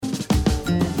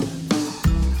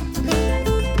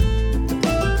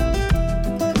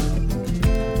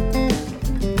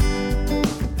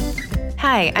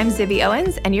Hi, I'm Zibby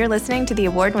Owens, and you're listening to the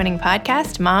award-winning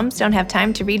podcast, Moms Don't Have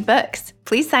Time to Read Books.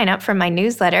 Please sign up for my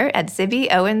newsletter at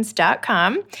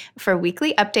zibbyowens.com for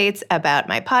weekly updates about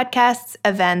my podcasts,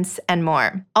 events, and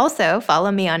more. Also,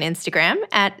 follow me on Instagram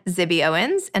at Zibby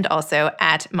Owens and also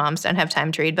at Moms Don't Have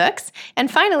Time to Read Books. And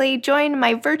finally, join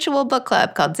my virtual book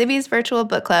club called Zibby's Virtual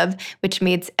Book Club, which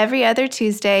meets every other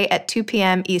Tuesday at 2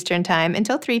 p.m. Eastern Time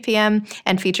until 3 p.m.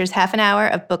 and features half an hour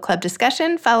of book club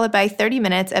discussion followed by 30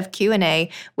 minutes of Q&A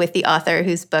with the author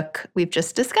whose book we've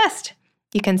just discussed.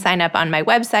 You can sign up on my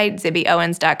website,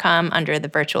 zibbyowens.com, under the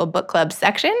Virtual Book Club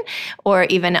section, or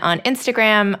even on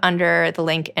Instagram under the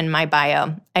link in my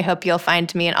bio. I hope you'll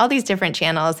find me in all these different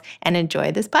channels and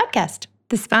enjoy this podcast.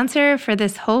 The sponsor for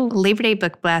this whole Labor Day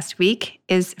Book Blast week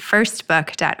is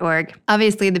firstbook.org.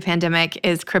 Obviously, the pandemic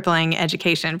is crippling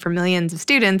education for millions of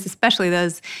students, especially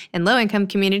those in low-income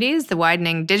communities. The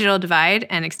widening digital divide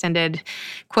and extended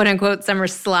quote-unquote summer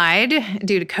slide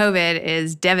due to COVID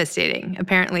is devastating.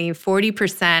 Apparently,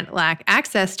 40% lack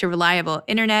access to reliable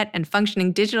internet and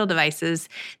functioning digital devices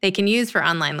they can use for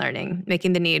online learning,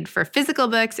 making the need for physical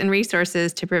books and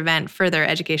resources to prevent further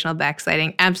educational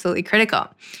backsliding absolutely critical.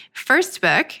 First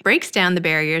Book breaks down the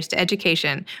barriers to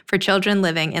education for children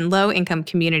living in low-income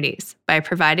communities by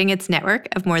providing its network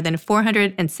of more than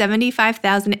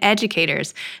 475,000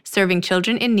 educators serving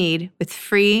children in need with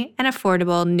free and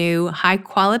affordable new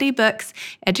high-quality books,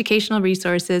 educational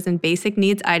resources, and basic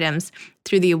needs items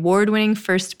through the award-winning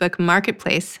First Book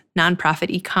Marketplace nonprofit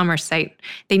e-commerce site.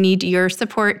 They need your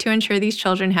support to ensure these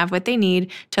children have what they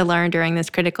need to learn during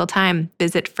this critical time.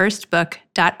 Visit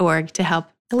firstbook.org to help.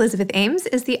 Elizabeth Ames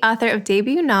is the author of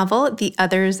debut novel The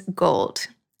Other's Gold.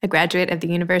 A graduate of the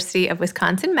University of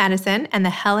Wisconsin-Madison and the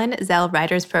Helen Zell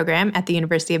Writers Program at the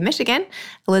University of Michigan,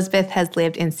 Elizabeth has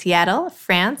lived in Seattle,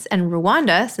 France, and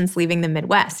Rwanda since leaving the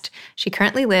Midwest. She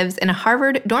currently lives in a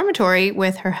Harvard dormitory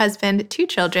with her husband, 2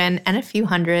 children, and a few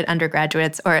hundred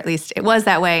undergraduates, or at least it was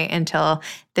that way until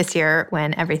this year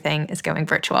when everything is going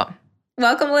virtual.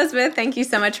 Welcome, Elizabeth. Thank you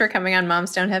so much for coming on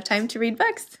Moms Don't Have Time to Read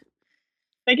Books.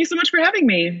 Thank you so much for having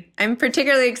me. I'm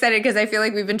particularly excited because I feel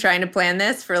like we've been trying to plan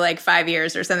this for like 5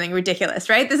 years or something ridiculous,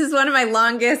 right? This is one of my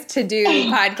longest to-do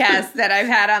podcasts that I've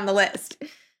had on the list.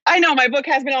 I know my book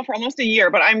has been out for almost a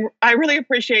year, but I really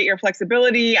appreciate your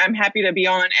flexibility. I'm happy to be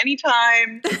on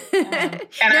anytime. And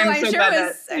I'm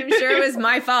sure it was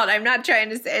my fault. I'm not trying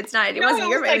to say it wasn't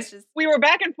your fault. Just we were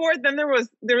back and forth. Then there was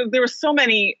so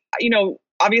many,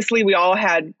 obviously we all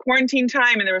had quarantine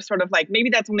time and there was sort of like, maybe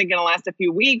that's only going to last a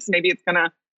few weeks. Maybe it's going to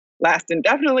last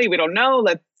indefinitely. We don't know.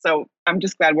 So I'm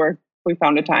just glad we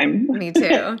found a time. Me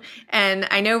too. And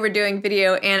I know we're doing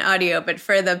video and audio, but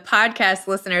for the podcast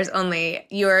listeners only,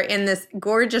 you're in this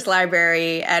gorgeous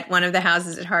library at one of the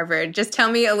houses at Harvard. Just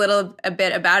tell me a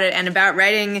bit about it and about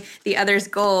writing The Other's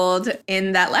Gold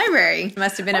in that library. It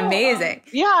must have been amazing.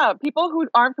 Yeah. People who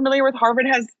aren't familiar with Harvard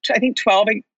has, I think 12,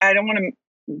 I don't want to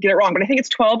get it wrong, but I think it's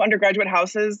 12 undergraduate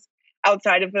houses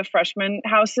outside of the freshman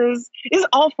houses. It's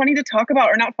all funny to talk about,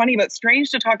 or not funny, but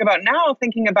strange to talk about now,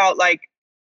 thinking about like,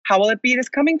 how will it be this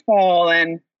coming fall?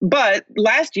 But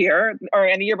last year,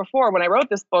 and the year before, when I wrote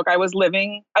this book, I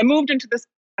moved into this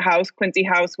house, Quincy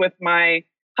House, with my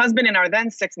husband and our then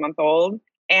 6-month-old.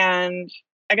 And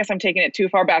I guess I'm taking it too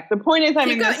far back. The point is, go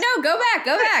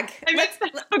back.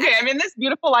 I'm in this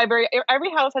beautiful library.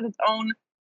 Every house has its own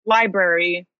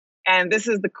library. And this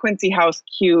is the Quincy House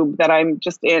cube that I'm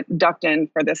just ducked in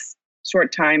for this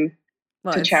short time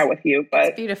to chat with you. But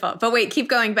it's beautiful. But wait, keep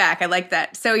going back. I like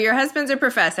that. So your husband's a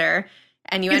professor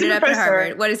and you ended up at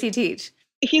Harvard. What does he teach?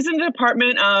 He's in the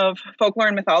Department of Folklore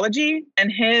and Mythology,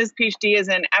 and his PhD is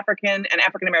in African and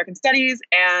African-American studies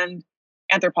and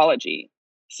anthropology.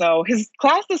 So his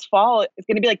class this fall is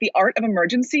going to be like the art of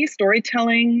emergency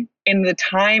storytelling in the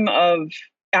time of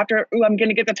I'm going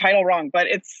to get the title wrong, but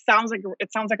it sounds like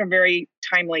a very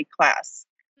timely class.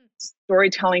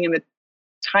 Storytelling in the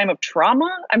time of trauma.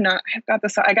 I got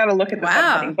to look at the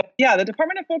subheading. But yeah, the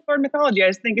Department of Folklore and Mythology. I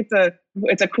just think it's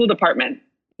a cool department.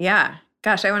 Yeah.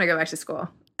 Gosh, I want to go back to school.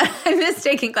 I miss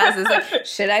taking classes. Like,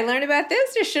 should I learn about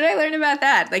this or should I learn about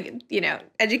that? Like,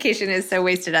 education is so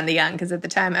wasted on the young because at the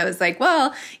time I was like,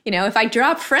 well, if I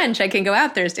drop French, I can go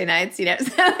out Thursday nights, So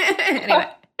anyway.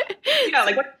 Yeah,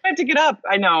 like what time to get up?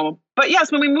 I know. But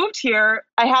yes, when we moved here,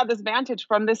 I had this vantage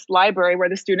from this library where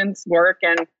the students work,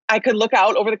 and I could look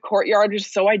out over the courtyard, which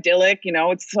is so idyllic.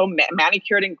 It's so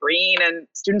manicured and green, and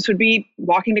students would be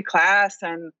walking to class.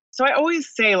 And so I always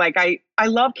say, like, I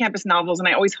love campus novels, and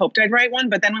I always hoped I'd write one.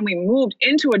 But then when we moved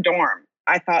into a dorm,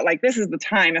 I thought, like, this is the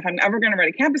time. If I'm ever going to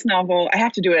write a campus novel, I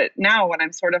have to do it now when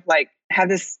I'm sort of like have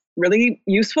this really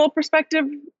useful perspective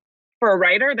for a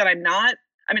writer that I'm not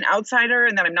I'm an outsider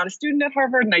and that I'm not a student at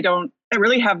Harvard and I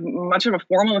really have much of a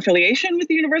formal affiliation with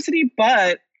the university,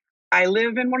 but I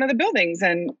live in one of the buildings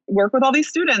and work with all these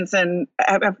students, and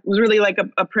it was really like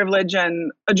a privilege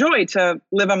and a joy to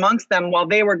live amongst them while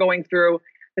they were going through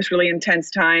this really intense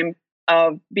time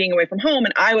of being away from home.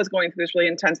 And I was going through this really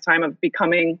intense time of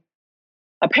becoming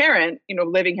a parent,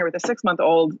 living here with a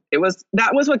 6-month-old.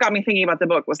 That was what got me thinking about the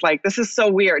book, was like, this is so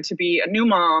weird to be a new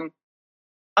mom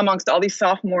amongst all these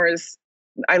sophomores.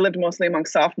 I lived mostly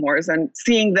amongst sophomores, and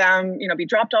seeing them, be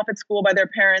dropped off at school by their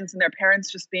parents, and their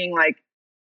parents just being like,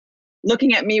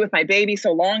 looking at me with my baby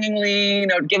so longingly,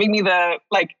 giving me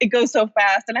it goes so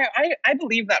fast. And I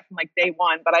believe that from like day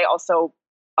one, but I also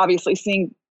obviously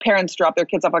seeing parents drop their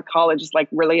kids off at college is like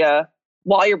really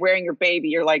while you're wearing your baby,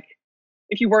 you're like,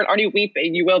 if you weren't already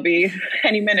weeping, you will be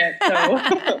any minute. So.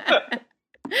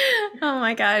 Oh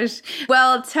my gosh.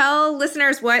 Well, tell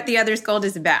listeners what The Other's Gold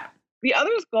is about. The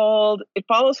Other's Gold, it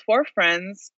follows 4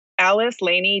 friends, Alice,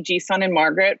 Lainey, Ji-sun, and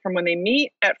Margaret, from when they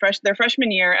meet at their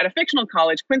freshman year at a fictional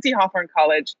college, Quincy Hawthorne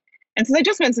College. And since I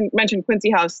just mentioned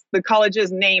Quincy House, the college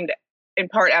is named in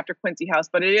part after Quincy House,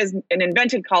 but it is an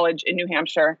invented college in New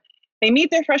Hampshire. They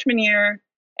meet their freshman year,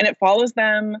 and it follows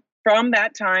them from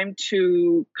that time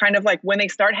to kind of like when they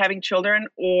start having children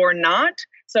or not.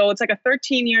 So it's like a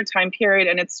 13-year time period,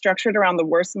 and it's structured around the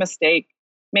worst mistake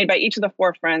made by each of the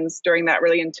 4 friends during that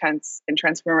really intense and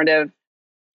transformative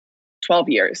 12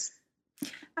 years.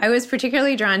 I was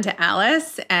particularly drawn to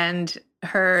Alice and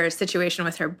her situation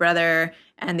with her brother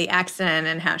and the accident,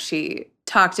 and how she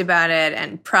talked about it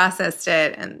and processed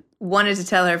it and wanted to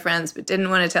tell her friends but didn't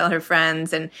want to tell her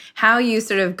friends, and how you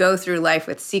sort of go through life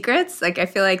with secrets. Like, I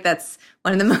feel like that's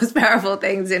one of the most powerful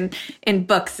things in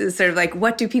books, is sort of like,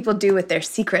 what do people do with their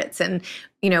secrets, and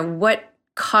what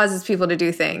causes people to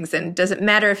do things, and does it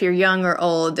matter if you're young or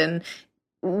old, and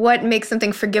what makes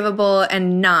something forgivable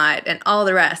and not, and all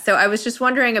the rest. So I was just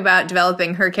wondering about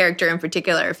developing her character in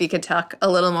particular, if you could talk a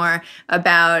little more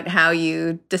about how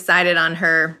you decided on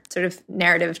her sort of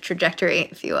narrative trajectory,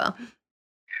 if you will.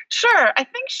 Sure. I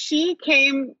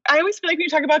think I always feel like when you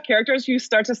talk about characters, you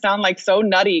start to sound like so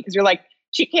nutty, because you're like,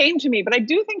 she came to me, but I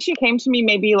do think she came to me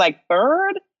maybe like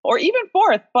 3rd or even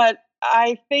 4th. But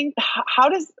I think, how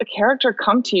does a character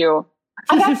come to you?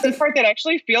 That's the part that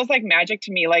actually feels like magic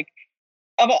to me. Like,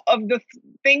 of the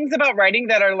things about writing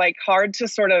that are like hard to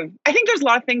sort of, I think there's a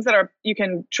lot of things that you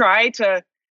can try to,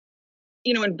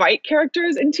 invite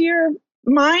characters into your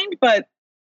mind, but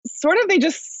sort of they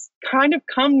just kind of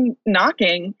come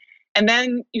knocking, and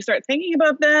then you start thinking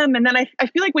about them. And then I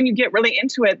feel like when you get really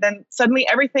into it, then suddenly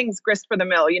everything's grist for the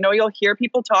mill. You'll hear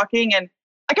people talking, and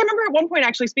I can remember at one point,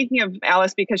 actually, speaking of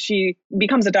Alice, because she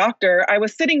becomes a doctor, I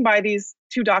was sitting by these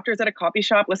 2 doctors at a coffee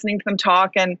shop listening to them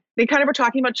talk, and they kind of were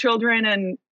talking about children,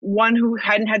 and one who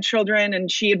hadn't had children,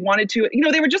 and she had wanted to,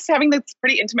 they were just having this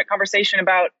pretty intimate conversation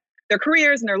about their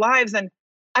careers and their lives. And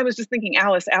I was just thinking,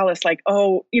 Alice, like,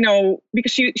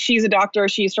 because she's a doctor,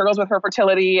 she struggles with her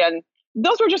fertility, and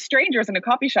those were just strangers in a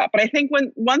coffee shop. But I think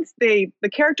once the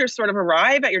characters sort of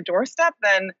arrive at your doorstep,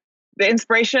 then the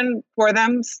inspiration for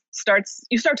them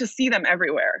you start to see them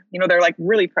everywhere. They're like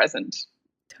really present.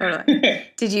 Totally.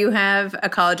 Did you have a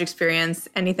college experience,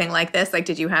 anything like this? Like,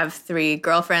 did you have 3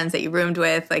 girlfriends that you roomed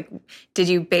with? Like, did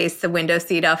you base the window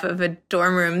seat off of a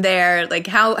dorm room there? Like,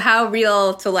 how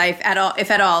real to life at all, if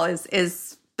at all,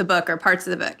 is the book or parts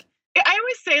of the book? I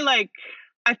always say, like,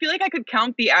 I feel like I could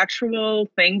count the actual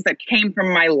things that came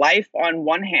from my life on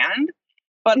one hand.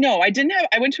 But no, I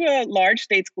went to a large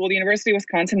state school, the University of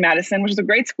Wisconsin-Madison, which is a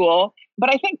great school.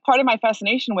 But I think part of my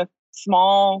fascination with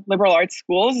small liberal arts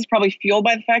schools is probably fueled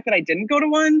by the fact that I didn't go to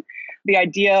one. The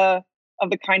idea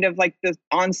of the kind of like the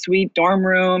ensuite dorm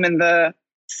room and the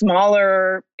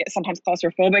smaller, sometimes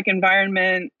claustrophobic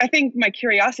environment. I think my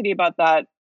curiosity about that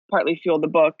partly fueled the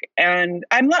book. And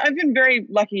I've been very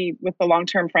lucky with the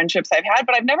long-term friendships I've had,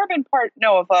 but I've never been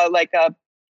of a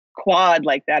quad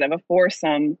like that, of a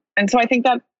foursome. And so I think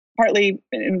that partly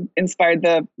inspired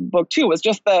the book too, was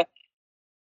just the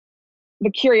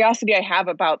curiosity I have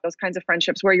about those kinds of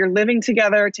friendships where you're living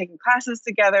together, taking classes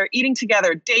together, eating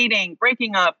together, dating,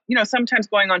 breaking up, sometimes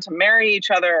going on to marry each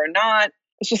other or not.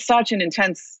 It's just such an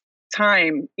intense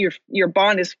time. Your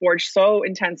bond is forged so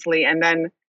intensely. And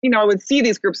then, I would see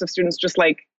these groups of students just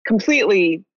like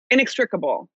completely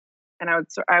inextricable. And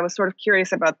I was sort of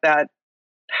curious about that,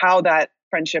 how that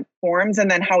friendship forms, and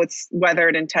then how it's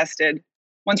weathered and tested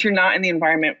once you're not in the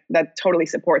environment that totally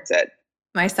supports it.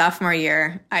 My sophomore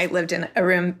year, I lived in a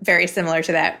room very similar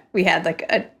to that. We had like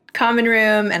a common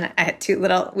room, and I had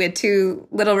we had two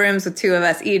little rooms with two of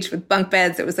us each with bunk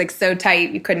beds. It was like so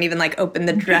tight. You couldn't even like open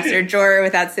the dresser drawer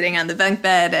without sitting on the bunk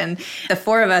bed. And the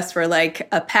four of us were like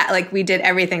like we did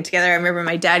everything together. I remember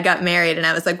my dad got married and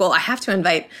I was like, well, I have to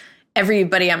invite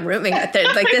everybody I'm rooming with.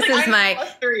 Like, this is my,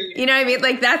 you know what I mean?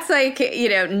 Like, that's like,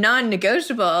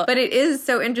 non-negotiable. But it is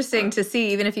so interesting to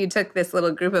see, even if you took this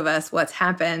little group of us, what's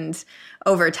happened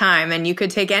over time. And you could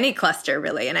take any cluster,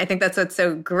 really. And I think that's what's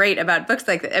so great about books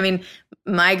like that. I mean,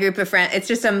 my group of friends, it's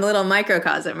just a little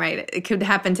microcosm, right? It could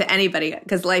happen to anybody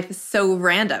because life is so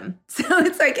random. So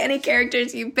it's like any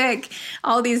characters you pick,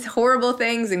 all these horrible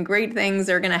things and great things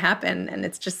are going to happen. And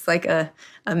it's just like a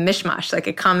mishmash, like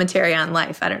a commentary on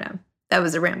life. I don't know. That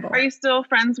was a ramble. Are you still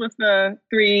friends with the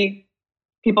three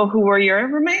people who were your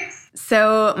roommates?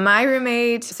 So my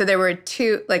roommate, so there were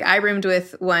two, like I roomed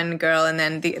with one girl and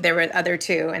then there were other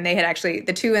two, and they had actually,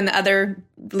 the two in the other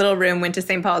little room went to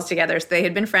St. Paul's together. So they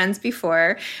had been friends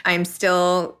before. I'm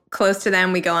still close to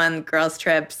them. We go on girls'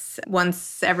 trips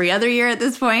once every other year at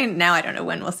this point. Now I don't know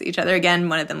when we'll see each other again.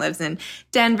 One of them lives in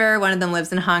Denver. One of them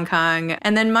lives in Hong Kong.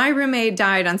 And then my roommate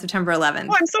died on September 11th.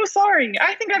 Oh, I'm so sorry.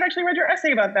 I think I've actually read your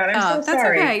essay about that. I'm so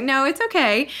sorry. That's okay. No, it's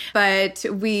okay. But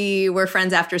we were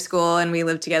friends after school and we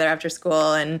lived together after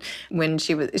school. And when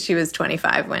she was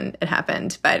 25 when it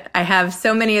happened. But I have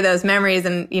so many of those memories,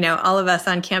 and, all of us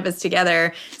on campus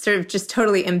together sort of just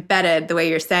totally embedded the way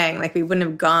you're saying. Like, we wouldn't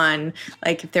have gone,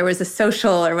 like, if there was a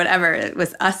social or whatever, it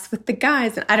was us with the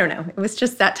guys. And I don't know. It was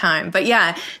just that time. But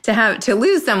yeah, to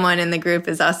lose someone in the group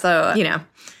is also,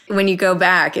 when you go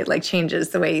back, it like changes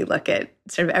the way you look at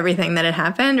sort of everything that had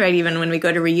happened, right? Even when we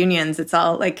go to reunions, it's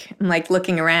all like, I'm like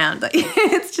looking around, like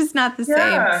it's just not the same.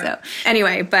 So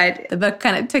anyway, but the book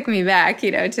kind of took me back,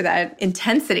 to that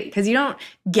intensity, because you don't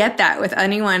get that with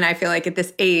anyone, I feel like, at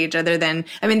this age, other than,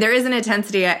 there is an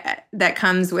intensity that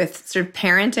comes with sort of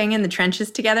parenting in the trenches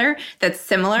together that's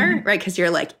similar, right? Because you're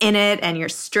like in it and you're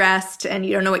stressed and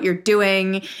you don't know what you're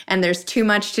doing and there's too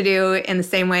much to do, in the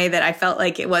same way that I felt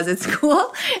like it was at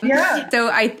school. Yeah. So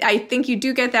I think you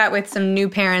do get that with some new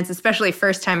parents, especially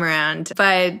first time around,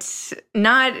 but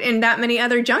not in that many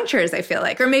other junctures, I feel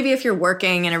like. Or maybe if you're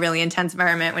working in a really intense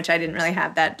environment, which I didn't really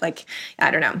have that, like,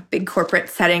 I don't know, big corporate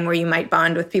setting where you might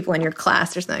bond with people in your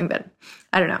class or something, but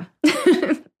I don't know.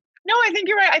 No, I think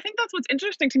you're right. I think that's what's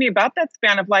interesting to me about that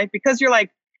span of life, because you're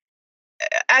like,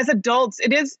 as adults,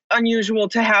 it is unusual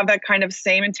to have that kind of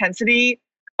same intensity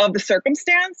of the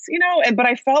circumstance, but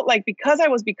I felt like because I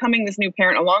was becoming this new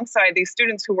parent alongside these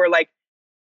students who were like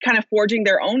kind of forging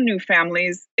their own new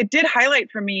families, it did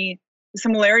highlight for me the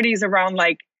similarities around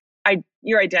like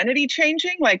your identity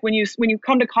changing. Like when you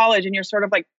come to college and you're sort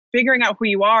of like figuring out who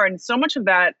you are, and so much of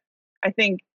that I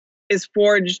think is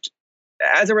forged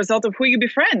as a result of who you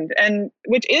befriend, and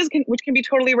which can be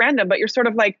totally random, but you're sort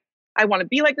of like, I want to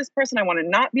be like this person, I want to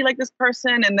not be like this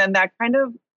person, and then that kind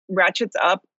of ratchets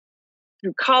up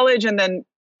through college. And then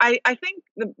I think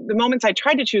the moments I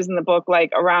tried to choose in the book,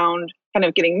 like around kind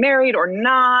of getting married or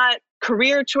not,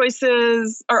 career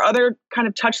choices, or other kind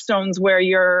of touchstones where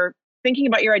you're thinking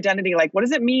about your identity. Like, what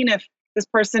does it mean if this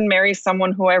person marries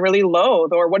someone who I really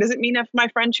loathe? Or what does it mean if my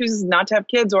friend chooses not to have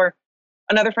kids, or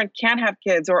another friend can't have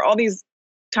kids? Or all these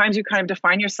times you kind of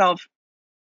define yourself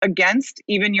against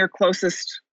even your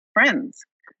closest friends.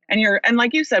 And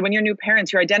like you said, when you're new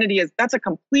parents, your identity that's a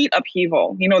complete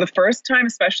upheaval. The first time,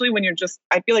 especially when you're just,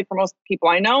 I feel like for most people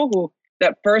I know who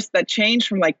that change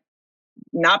from like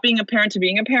not being a parent to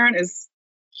being a parent is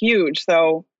huge.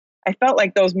 So I felt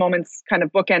like those moments kind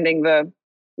of bookending the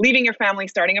leaving your family,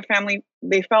 starting a family,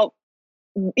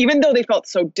 even though they felt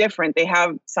so different, they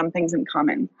have some things in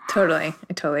common. Totally.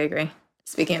 I totally agree.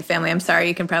 Speaking of family, I'm sorry,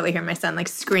 you can probably hear my son like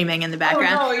screaming in the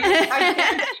background. Oh, no,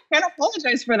 I can't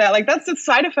apologize for that. Like, that's the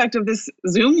side effect of this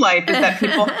Zoom life, is that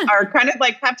people are kind of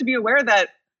like have to be aware that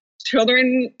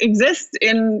children exist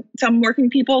in some working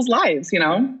people's lives,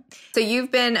 So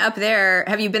you've been up there.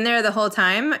 Have you been there the whole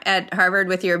now at Harvard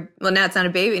with now it's not a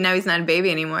baby. Now he's not a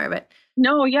baby anymore, but.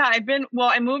 No, yeah,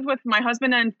 I moved with my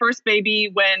husband and first baby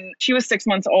when she was 6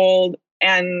 months old,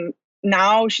 and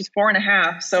now she's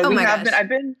 4.5. So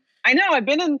I've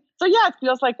been in, so yeah, it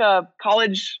feels like a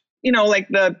college, like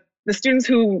the students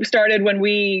who started when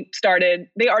we started,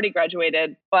 they already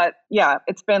graduated. But yeah,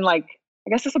 it's been like,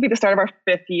 I guess this will be the start of our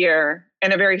 5th year,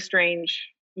 and a very strange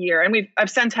year. And I've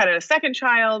since had a second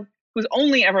child who's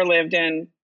only ever lived in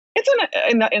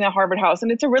a Harvard house.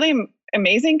 And it's a really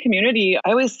amazing community. I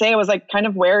always say I was like kind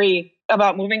of wary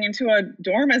about moving into a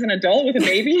dorm as an adult with a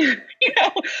baby.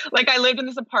 Like I lived in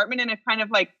this apartment in a kind of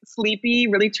like sleepy,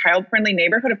 really child-friendly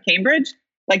neighborhood of Cambridge,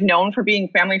 like known for being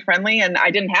family friendly. And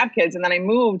I didn't have kids. And then I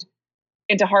moved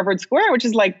into Harvard Square, which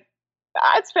is like,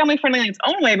 it's family friendly in its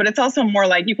own way, but it's also more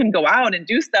like you can go out and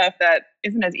do stuff that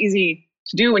isn't as easy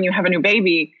to do when you have a new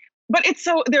baby. But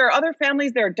there are other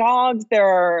families, there are dogs,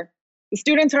 the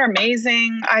students are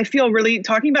amazing. I feel really,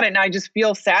 talking about it now, I just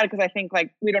feel sad because I think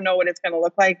like, we don't know what it's going to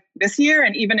look like this year.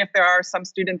 And even if there are some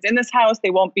students in this house,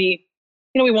 they won't be,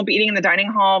 we won't be eating in the dining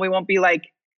hall. We won't be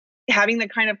like having the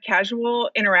kind of casual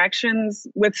interactions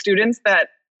with students that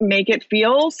make it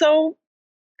feel so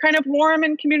kind of warm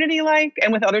and community-like,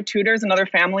 and with other tutors and other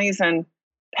families and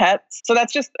pets. So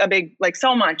that's just a big, like,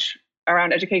 so much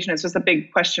around education. It's just a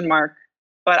big question mark.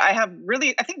 But I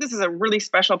think this is a really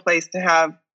special place to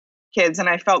have kids. And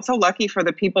I felt so lucky for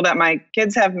the people that my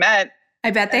kids have met. I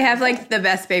bet they have like the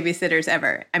best babysitters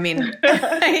ever. I mean,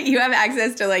 you have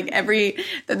access to like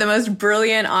the most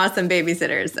brilliant, awesome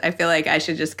babysitters. I feel like I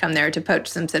should just come there to poach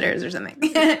some sitters or something.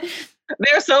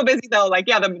 They're so busy though. Like,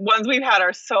 yeah, the ones we've had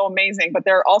are so amazing, but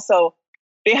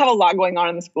they have a lot going on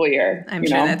in the school year. I'm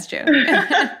sure that's true.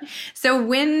 So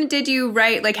when did you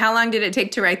write, like, how long did it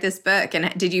take to write this book?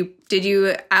 And did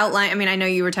you outline, I mean, I know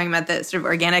you were talking about the sort of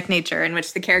organic nature in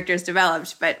which the characters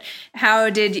developed, but how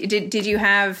did you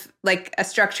have like a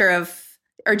structure of,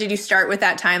 or did you start with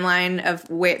that timeline of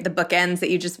where the bookends that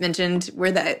you just mentioned?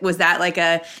 Was that like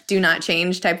a do not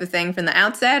change type of thing from the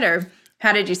outset, or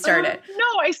how did you start it? No,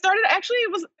 I started, actually,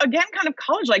 it was, again, kind of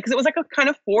college-like, because it was like a kind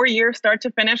of 4-year start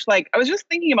to finish. Like, I was just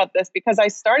thinking about this because I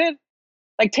started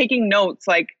like taking notes,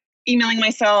 like emailing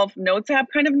myself notes app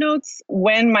kind of notes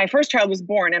when my first child was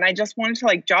born. And I just wanted to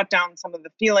like jot down some of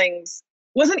the feelings.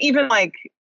 It wasn't even like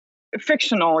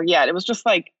fictional yet. It was just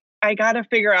like, I got to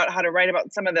figure out how to write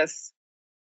about some of this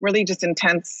really just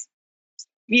intense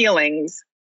feelings.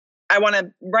 I want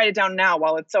to write it down now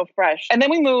while it's so fresh. And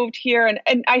then we moved here and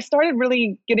I started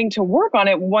really getting to work on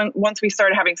it once we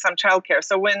started having some childcare.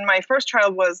 So when my first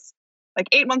child was like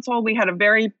 8 months old, we had a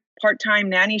very part-time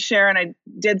nanny share, and I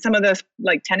did some of the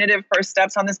like tentative first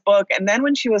steps on this book. And then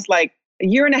when she was like a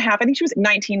year and a half, I think she was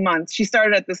 19 months, she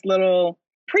started at this little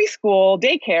preschool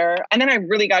daycare. And then I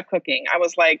really got cooking. I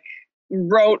was like,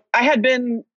 I had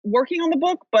been working on the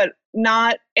book, but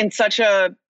not in such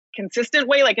a consistent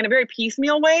way, like in a very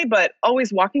piecemeal way, but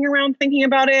always walking around thinking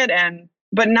about it,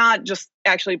 but not just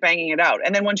actually banging it out.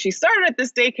 And then when she started at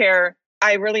this daycare,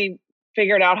 I really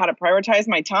figured out how to prioritize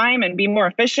my time and be more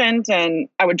efficient. And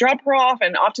I would drop her off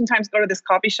and oftentimes go to this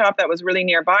coffee shop that was really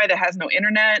nearby that has no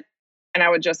internet. And I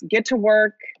would just get to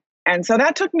work. And so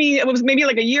that took me, it was maybe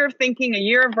like a year of thinking, a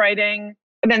year of writing,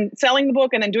 and then selling the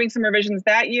book and then doing some revisions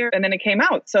that year. And then it came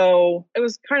out. So it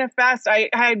was kind of fast. I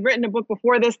had written a book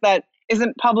before this that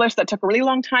isn't published that took a really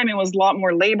long time and was a lot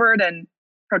more labored and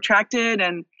protracted.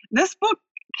 And this book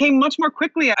came much more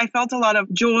quickly. I felt a lot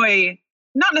of joy,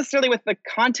 not necessarily with the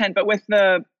content, but with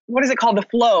what is it called? The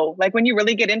flow. Like when you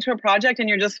really get into a project and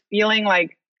you're just feeling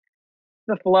like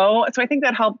the flow. So I think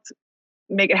that helped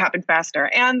make it happen faster.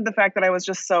 And the fact that I was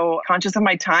just so conscious of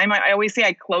my time. I always say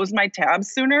I closed my tabs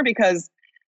sooner because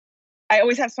I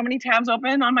always have so many tabs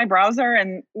open on my browser.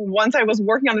 And once I was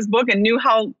working on this book and knew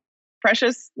how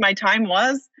precious my time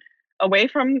was away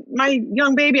from my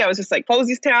young baby, I was just like, close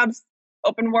these tabs,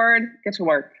 open Word, get to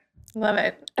work. Love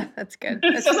it. That's good.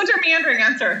 So such a meandering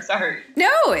answer. Sorry.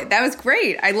 No, that was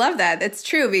great. I love that. That's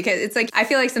true because it's like, I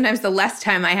feel like sometimes the less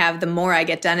time I have, the more I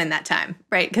get done in that time,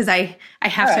 right? Because I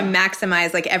have to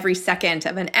maximize like every second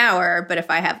of an hour. But if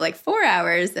I have like 4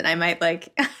 hours, then I might like,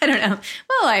 I don't know.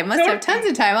 Well, I must have tons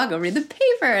of time. I'll go read the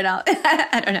paper and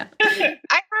I don't know.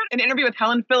 I heard an interview with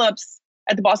Helen Phillips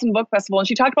at the Boston Book Festival, and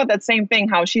she talked about that same thing,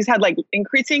 how she's had like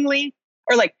increasingly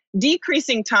or like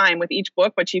decreasing time with each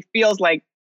book, but she feels like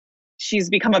she's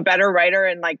become a better writer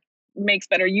and like makes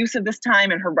better use of this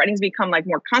time, and her writing's become like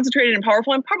more concentrated and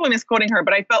powerful. I'm probably misquoting her,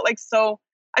 but I felt like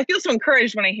I feel so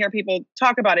encouraged when I hear people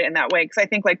talk about it in that way. Cause I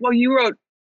think like, well, you wrote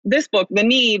this book, The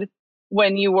Need,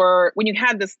 when you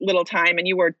had this little time and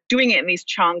you were doing it in these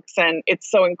chunks, and it's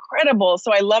so incredible.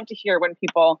 So I love to hear when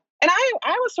people, and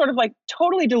I was sort of like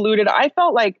totally deluded. I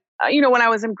felt like, when I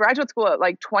was in graduate school at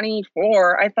like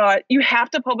 24, I thought you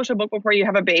have to publish a book before you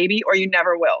have a baby or you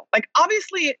never will. Like,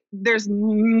 obviously there's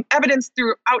evidence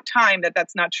throughout time that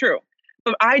that's not true.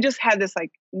 But I just had this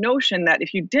like notion that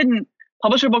if you didn't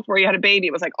publish a book before you had a baby,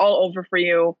 it was like all over for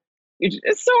you.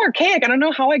 It's so archaic. I don't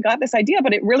know how I got this idea,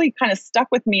 but it really kind of stuck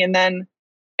with me. And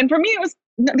for me, it was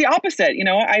the opposite.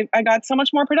 I got so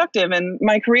much more productive, and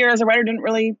my career as a writer didn't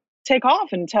really take off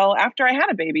until after I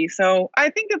had a baby. So I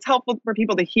think it's helpful for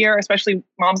people to hear, especially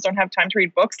moms don't have time to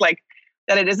read books, like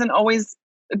that it isn't always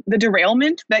the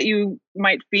derailment that you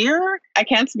might fear. I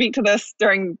can't speak to this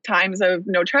during times of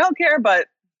no childcare, but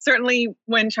certainly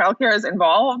when childcare is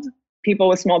involved, people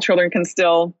with small children can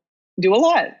still do a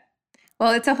lot.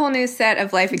 Well, it's a whole new set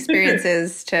of life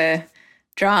experiences to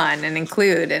draw on and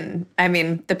include. And I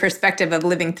mean, the perspective of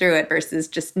living through it versus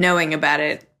just knowing about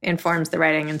it informs the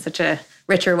writing in such a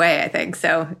richer way, I think.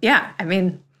 So, yeah, I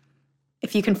mean,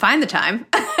 if you can find the time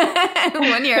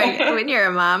when you're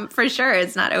a mom, for sure,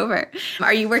 it's not over.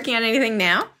 Are you working on anything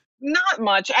now? Not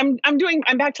much. I'm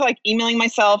back to like emailing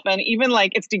myself, and even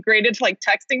like it's degraded to like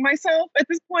texting myself at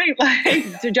this point,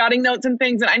 like to jotting notes and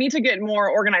things. And I need to get more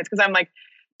organized because I'm like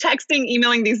texting,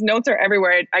 emailing, these notes are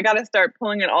everywhere. I got to start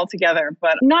pulling it all together,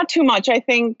 but not too much. I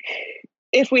think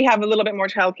if we have a little bit more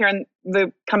childcare in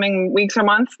the coming weeks or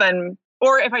months, then,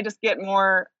 or if I just get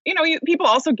more, people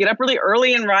also get up really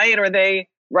early and write, or they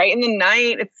write in the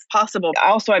night. It's possible.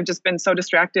 Also, I've just been so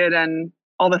distracted and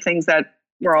all the things that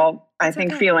we're all, I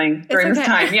think, feeling during this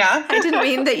time. Yeah. I didn't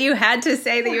mean that you had to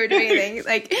say that you were doing anything.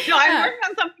 Like, no, I'm working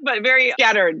on something, but very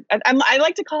scattered. I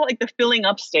like to call it like the filling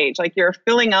up stage. Like you're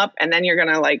filling up and then you're going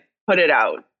to like put it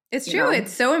out. It's true.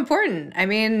 It's so important. I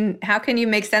mean, how can you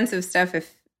make sense of stuff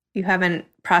if you haven't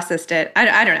processed it?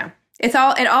 I don't know.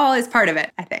 It all is part of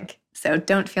it, I think. So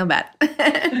don't feel bad.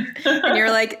 And you're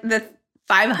like the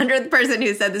 500th person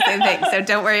who said the same thing. So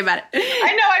don't worry about it.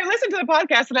 I know. I listened to the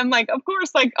podcast and I'm like, of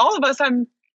course, like all of us, I'm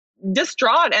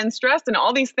distraught and stressed and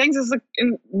all these things. Is a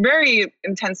very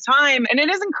intense time. And it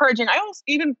is encouraging. I also,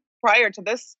 even prior to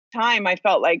this time, I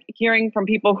felt like hearing from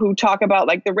people who talk about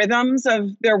like the rhythms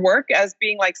of their work as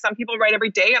being like some people write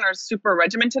every day and are super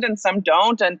regimented and some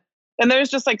don't. And then there's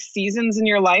just like seasons in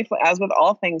your life, as with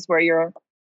all things, where you're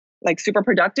like super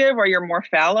productive or you're more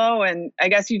fallow. And I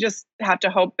guess you just have to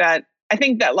hope that, I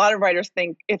think that a lot of writers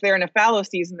think if they're in a fallow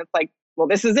season, it's like, well,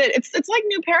 this is it. It's like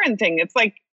new parenting. It's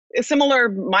like a similar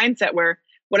mindset where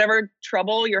whatever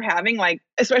trouble you're having, like,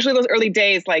 especially those early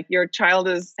days, like your child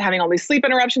is having all these sleep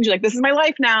interruptions. You're like, this is my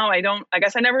life now. I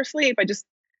guess I never sleep.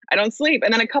 I don't sleep.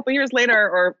 And then a couple years later,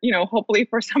 or, hopefully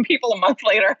for some people a month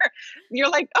later, you're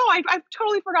like, oh, I've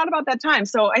totally forgot about that time.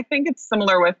 So I think it's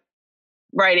similar with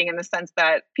writing in the sense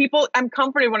that I'm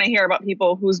comforted when I hear about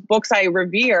people whose books I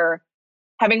revere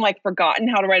having like forgotten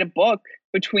how to write a book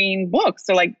between books.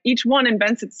 So like each one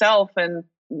invents itself, and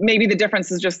maybe the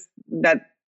difference is just that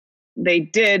they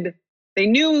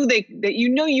knew that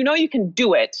you can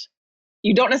do it.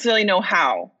 You don't necessarily know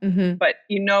how, but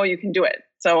you can do it.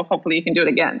 So hopefully you can do it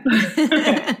again.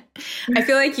 I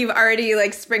feel like you've already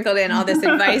like sprinkled in all this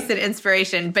advice and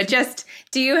inspiration, but just,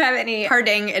 do you have any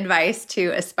parting advice to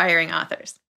aspiring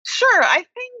authors? Sure. I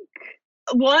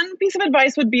think one piece of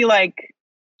advice would be like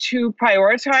to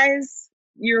prioritize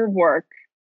your work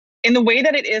in the way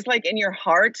that it is like in your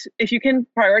heart. If you can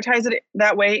prioritize it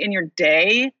that way in your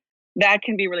day, that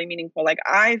can be really meaningful. Like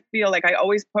I feel like I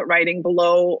always put writing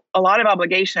below a lot of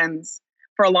obligations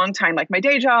for a long time, like my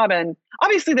day job. And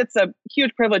obviously that's a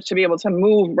huge privilege to be able to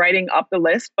move writing up the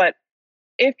list. But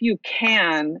if you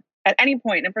can at any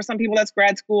point, and for some people that's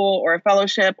grad school or a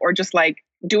fellowship or just like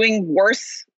doing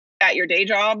worse at your day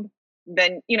job,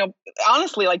 then,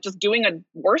 honestly, like just doing a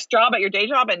worse job at your day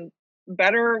job and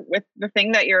better with the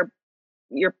thing that your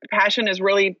passion is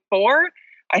really for.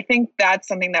 I think that's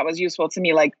something that was useful to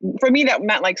me. Like for me, that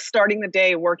meant like starting the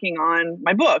day working on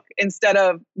my book instead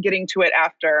of getting to it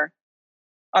after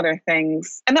other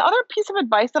things. And the other piece of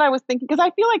advice that I was thinking, because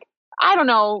I feel like, I don't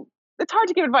know, it's hard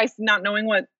to give advice not knowing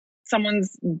what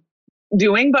someone's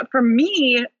doing. But for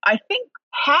me, I think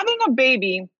having a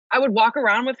baby, I would walk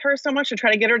around with her so much to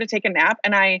try to get her to take a nap.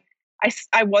 And I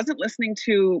wasn't listening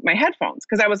to my headphones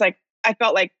because I was like, I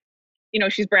felt like,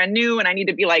 she's brand new and I need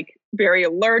to be like very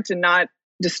alert and not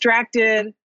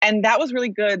distracted. And that was really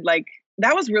good. Like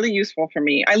that was really useful for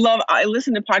me. I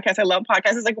listen to podcasts. I love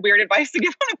podcasts. It's like weird advice to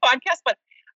give on a podcast, but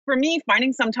for me,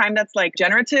 finding some time that's like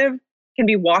generative, can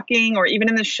be walking or even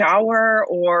in the shower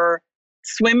or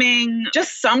swimming,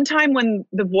 just sometime when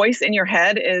the voice in your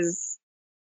head is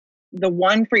the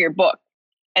one for your book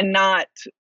and not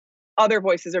other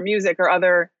voices or music or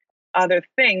other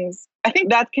things. I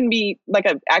think that can be like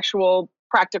an actual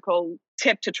practical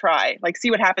tip to try. Like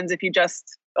see what happens if you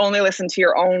just only listen to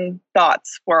your own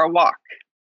thoughts for a walk.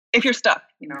 If you're stuck,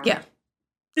 Yeah.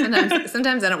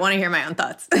 Sometimes I don't want to hear my own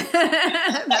thoughts.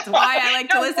 That's why I like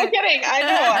to listen. No kidding. I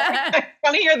know. I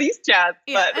want to hear these chats,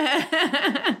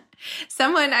 but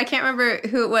someone, I can't remember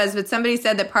who it was, but somebody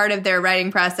said that part of their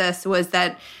writing process was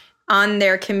that on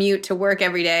their commute to work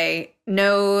every day,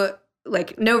 no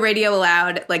radio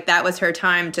allowed. Like that was her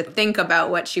time to think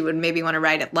about what she would maybe want to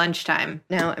write at lunchtime.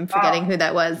 Now I'm forgetting who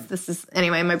that was.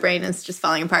 Anyway, my brain is just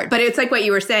falling apart. But it's like what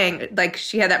you were saying, like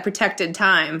she had that protected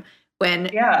time when,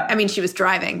 I mean, she was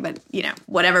driving, but,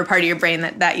 whatever part of your brain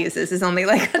that uses is only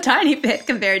like a tiny bit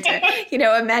compared to,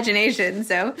 imagination.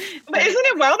 So, but isn't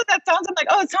it wild that sounds, I'm like,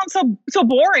 oh, it sounds so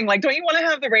boring. Like, don't you want to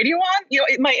have the radio on?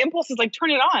 My impulse is like,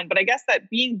 turn it on. But I guess that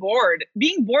being bored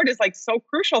is like so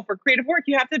crucial for creative work.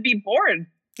 You have to be bored.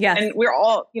 Yes. And we're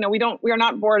all, we are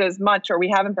not bored as much, or we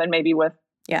haven't been maybe with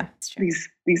it's true.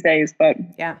 these days, but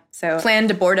so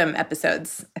planned boredom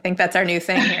episodes. I think that's our new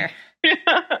thing here.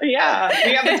 Yeah. Do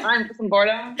you have the time for some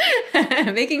boredom?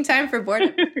 Making time for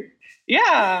boredom.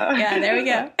 Yeah, there we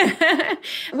go.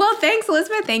 Well, thanks,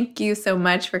 Elizabeth. Thank you so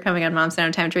much for coming on Moms Don't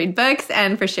Have Time to Read Books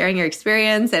and for sharing your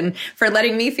experience and for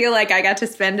letting me feel like I got to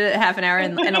spend half an hour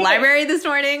in a library this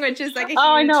morning, which is like a huge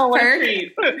I know, what perk. a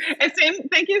treat. And Sam,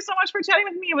 thank you so much for chatting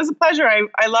with me. It was a pleasure.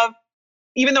 I love,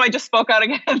 even though I just spoke out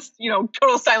against,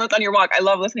 total silence on your walk, I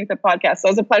love listening to the podcast. So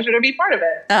it was a pleasure to be part of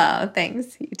it. Oh,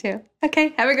 thanks. You too.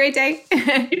 Okay. Have a great day.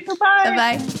 Bye.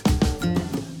 Bye-bye.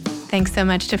 Thanks so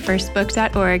much to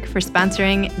firstbook.org for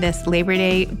sponsoring this Labor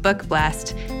Day book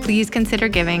blast. Please consider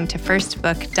giving to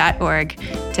firstbook.org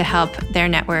to help their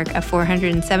network of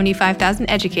 475,000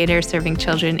 educators serving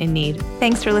children in need.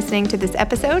 Thanks for listening to this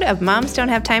episode of Moms Don't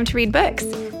Have Time to Read Books.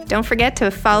 Don't forget to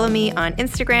follow me on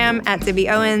Instagram at Zibby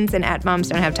Owens and at Moms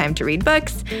Don't Have Time to Read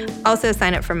Books. Also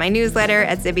sign up for my newsletter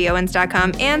at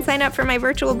zibbyowens.com and sign up for my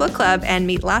virtual book club and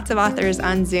meet lots of authors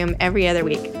on Zoom every other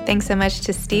week. Thanks so much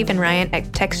to Steve and Ryan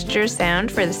at Texture Sound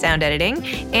for the sound editing.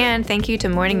 And thank you to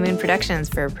Morning Moon Productions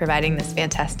for providing this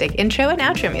fantastic intro and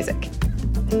outro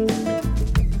music.